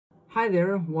Hi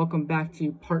there, welcome back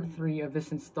to part 3 of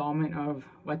this installment of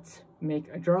Let's Make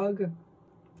a Drug.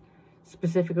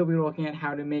 Specifically, we're looking at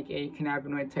how to make a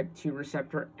cannabinoid type 2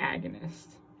 receptor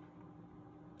agonist.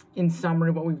 In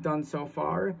summary, what we've done so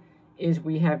far is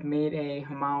we have made a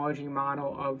homology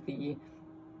model of the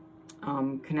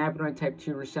cannabinoid type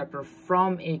 2 receptor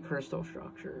from a crystal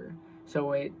structure.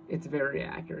 So it's very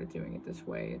accurate doing it this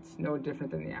way. It's no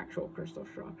different than the actual crystal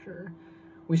structure.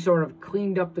 We sort of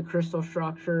cleaned up the crystal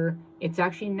structure. It's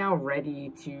actually now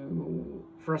ready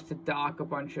for us to dock a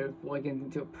bunch of ligands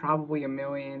into it, probably 1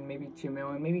 million, maybe 2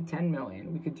 million, maybe 10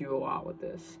 million. We could do a lot with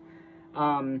this.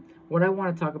 What I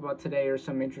want to talk about today are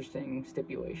some interesting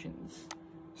stipulations.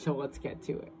 So let's get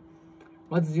to it.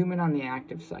 Let's zoom in on the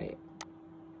active site.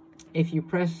 If you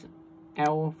press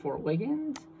L for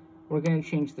ligands, we're going to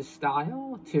change the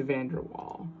style to van der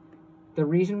Waal. The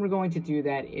reason we're going to do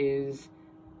that is,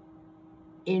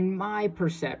 in my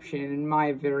perception, in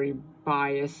my very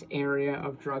biased area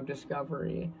of drug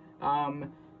discovery,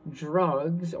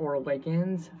 drugs or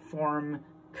ligands form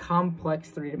complex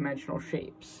three-dimensional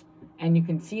shapes. And you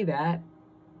can see that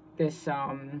this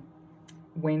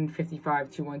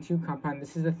WIN55212 compound,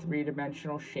 this is a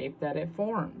three-dimensional shape that it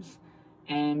forms.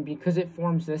 And because it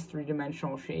forms this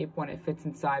three-dimensional shape, when it fits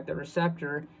inside the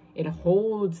receptor, it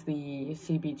holds the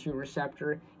CB2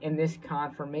 receptor in this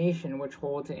conformation, which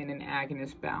holds it in an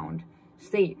agonist-bound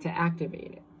state to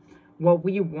activate it. What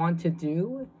we want to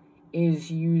do is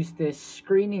use this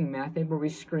screening method where we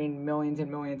screen millions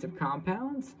and millions of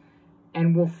compounds,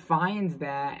 and we'll find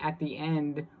that at the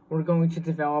end, we're going to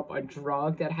develop a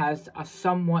drug that has a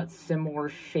somewhat similar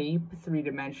shape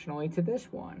three-dimensionally to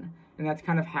this one. And that's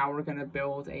kind of how we're going to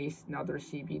build another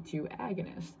CB2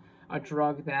 agonist, a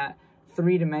drug that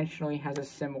three-dimensionally has a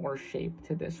similar shape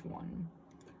to this one.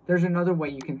 There's another way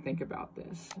you can think about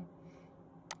this.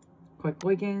 Click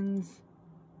ligands,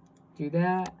 do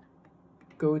that,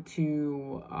 go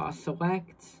to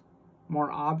select,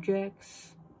 more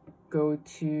objects, go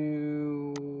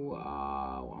to,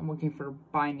 I'm looking for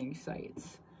binding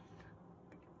sites.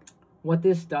 What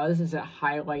this does is it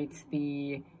highlights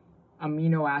the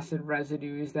amino acid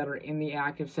residues that are in the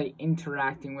active site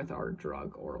interacting with our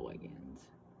drug or ligand.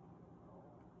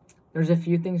 There's a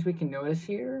few things we can notice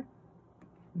here.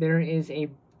 There's a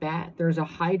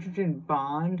hydrogen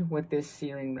bond with this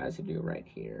serine residue right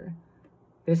here.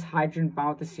 This hydrogen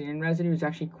bond with the serine residue is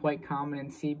actually quite common in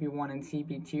CB1 and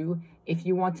CB2. If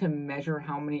you want to measure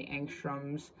how many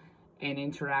angstroms an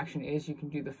interaction is, you can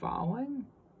do the following.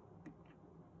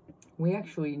 We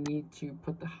actually need to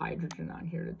put the hydrogen on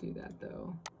here to do that,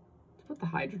 though. Let's put the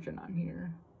hydrogen on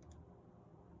here.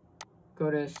 Go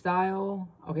to style.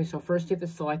 Okay, so first you have to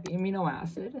select the amino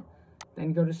acid,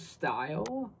 then go to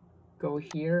style, go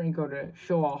here and go to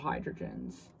show all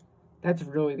hydrogens. That's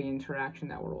really the interaction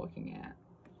that we're looking at.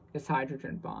 This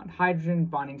hydrogen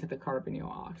bonding to the carbonyl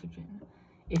oxygen.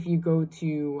 If you go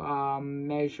to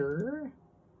measure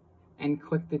and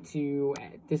click the two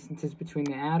distances between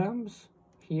the atoms,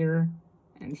 here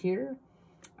and here,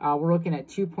 we're looking at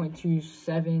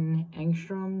 2.27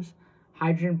 angstroms.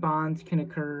 Hydrogen bonds can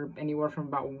occur anywhere from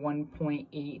about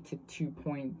 1.8 to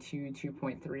 2.2,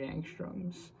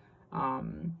 2.3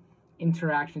 angstroms.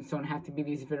 Interactions don't have to be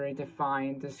these very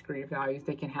defined, discrete values.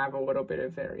 They can have a little bit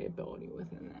of variability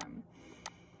within them.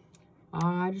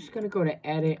 I'm just going to go to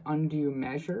edit, undo,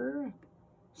 measure.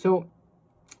 So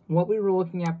what we were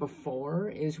looking at before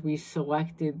is we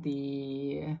selected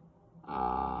the,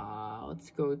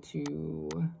 let's go to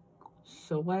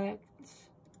select.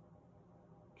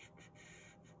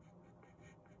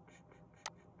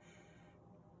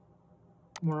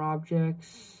 More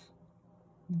objects,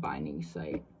 binding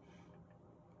site.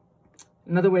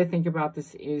 Another way to think about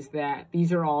this is that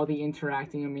these are all the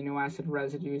interacting amino acid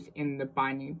residues in the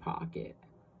binding pocket.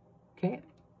 Okay,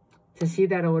 to see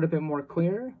that a little bit more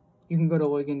clear, you can go to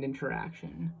ligand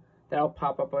interaction. That'll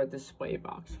pop up a display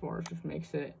box for us, which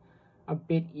makes it a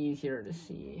bit easier to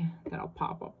see. That'll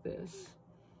pop up this.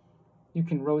 You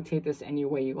can rotate this any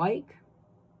way you like.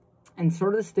 And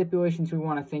sort of the stipulations we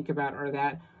want to think about are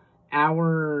that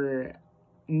our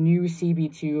new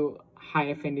CB2 high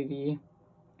affinity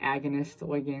agonist,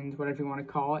 ligand, whatever you want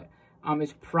to call it,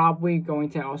 is probably going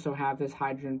to also have this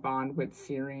hydrogen bond with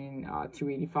serine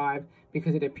 285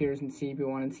 because it appears in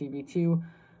CB1 and CB2.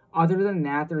 Other than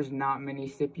that, there's not many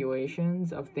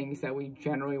stipulations of things that we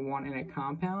generally want in a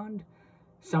compound.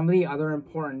 Some of the other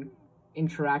important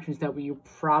interactions that we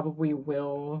probably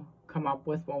will come up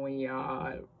with when we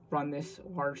run this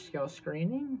large-scale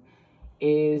screening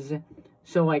is,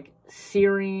 so like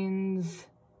serines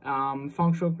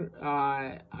Functional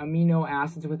amino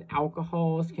acids with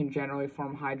alcohols can generally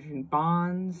form hydrogen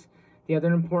bonds. The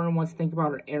other important ones to think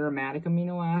about are aromatic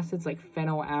amino acids like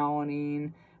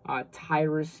phenylalanine,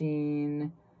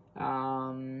 tyrosine,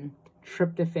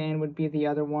 tryptophan would be the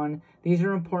other one. These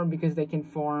are important because they can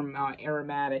form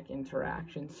aromatic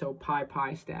interactions, so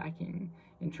pi-pi stacking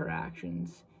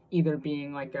interactions, either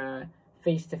being like a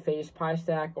face-to-face pi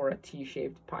stack or a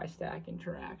T-shaped pi stack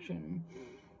interaction.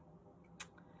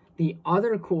 The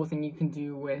other cool thing you can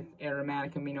do with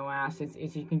aromatic amino acids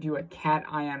is you can do a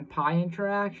cation pi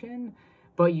interaction,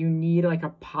 but you need like a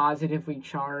positively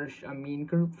charged amine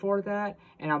group for that,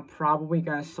 and I'm probably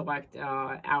going to select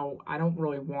out. I don't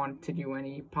really want to do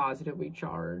any positively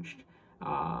charged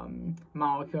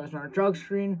molecules in our drug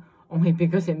screen, only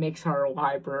because it makes our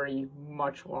library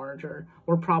much larger.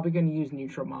 We're probably going to use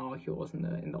neutral molecules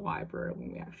in the library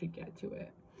when we actually get to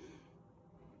it.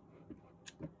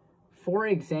 For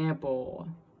example,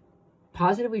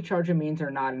 positively charged amines are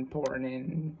not important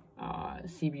in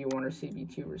CB1 or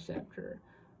CB2 receptor.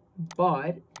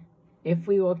 But if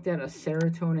we looked at a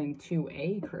serotonin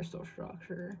 2A crystal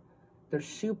structure, they're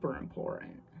super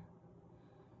important.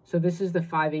 So this is the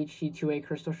 5-HT2A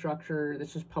crystal structure.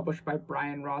 This was published by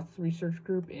Brian Roth's research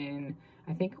group in,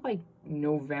 I think, like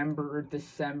November or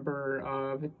December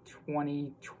of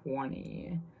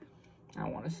 2020, I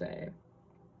want to say.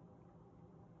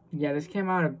 Yeah, this came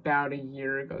out about a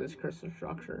year ago, this crystal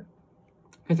structure,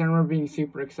 because I remember being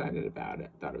super excited about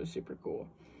it. Thought it was super cool.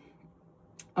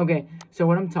 Okay, so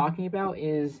what I'm talking about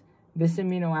is this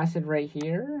amino acid right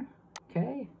here.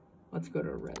 Okay, let's go to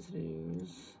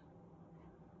residues.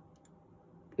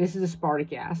 This is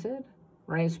aspartic acid,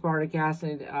 right? Aspartic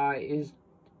acid is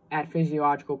at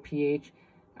physiological pH,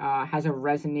 has a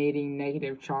resonating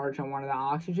negative charge on one of the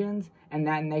oxygens, and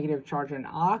that negative charge on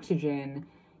oxygen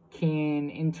can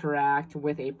interact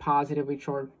with a positively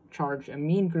charged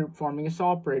amine group, forming a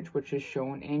salt bridge, which is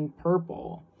shown in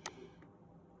purple.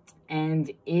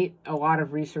 And a lot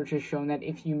of research has shown that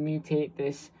if you mutate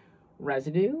this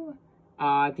residue,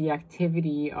 the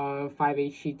activity of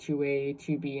 5-HT2A,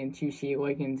 2B, and 2C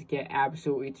ligands get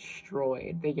absolutely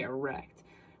destroyed. They get wrecked.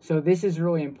 So this is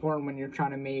really important when you're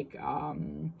trying to make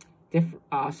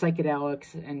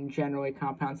psychedelics and generally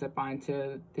compounds that bind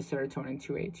to the serotonin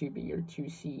 2A, 2B, or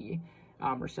 2C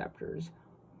receptors.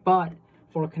 But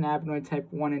for cannabinoid type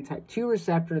 1 and type 2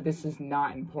 receptor, this is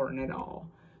not important at all.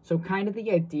 So kind of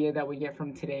the idea that we get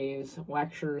from today's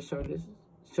lecture, so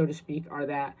to speak, are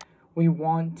that we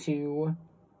want to,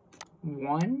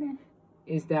 one,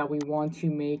 is that we want to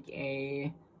make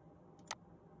a,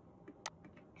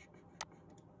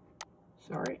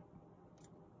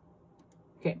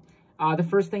 the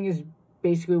first thing is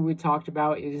basically what we talked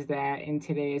about is that in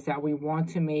today is that we want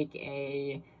to make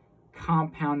a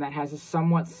compound that has a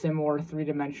somewhat similar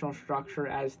three-dimensional structure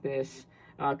as this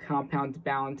compound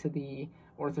bound to the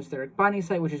orthosteric binding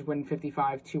site, which is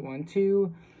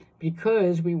Win55-212,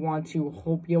 because we want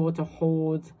to be able to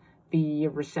hold the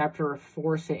receptor or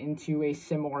force it into a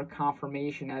similar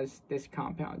conformation as this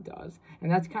compound does.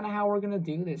 And that's kind of how we're going to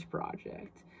do this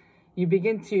project. You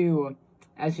begin to,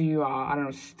 as you,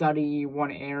 study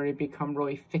one area, become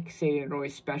really fixated, really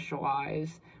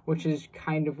specialized, which is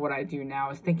kind of what I do now,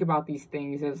 is think about these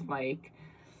things as like,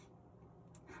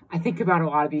 I think about a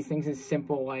lot of these things as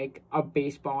simple, like a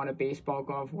baseball and a baseball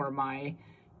glove, where my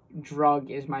drug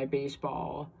is my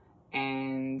baseball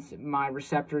and my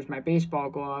receptor is my baseball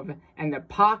glove, and the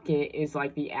pocket is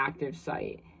like the active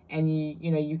site. And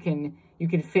you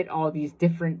can fit all these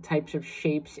different types of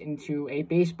shapes into a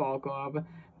baseball glove,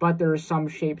 but there are some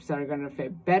shapes that are going to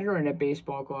fit better in a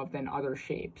baseball glove than other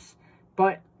shapes.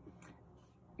 But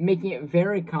making it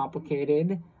very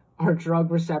complicated, our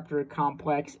drug receptor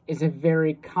complex is a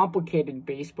very complicated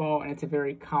baseball, and it's a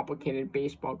very complicated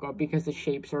baseball glove because the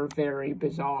shapes are very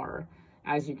bizarre,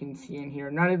 as you can see in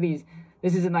here. None of these,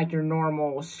 this isn't like your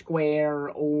normal square,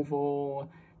 oval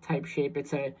type shape.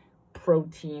 It's a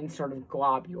protein sort of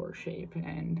globular shape,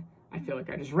 and I feel like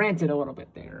I just ranted a little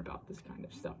bit there about this kind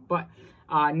of stuff. But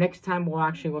next time we'll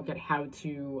actually look at how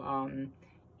to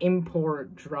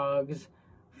import drugs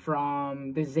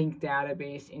from the Zinc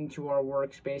database into our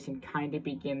workspace and kind of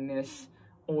begin this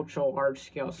ultra large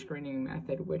scale screening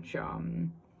method, which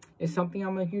is something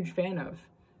I'm a huge fan of.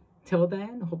 Till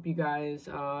then, hope you guys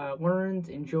learned,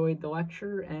 enjoyed the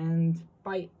lecture, and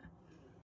bye.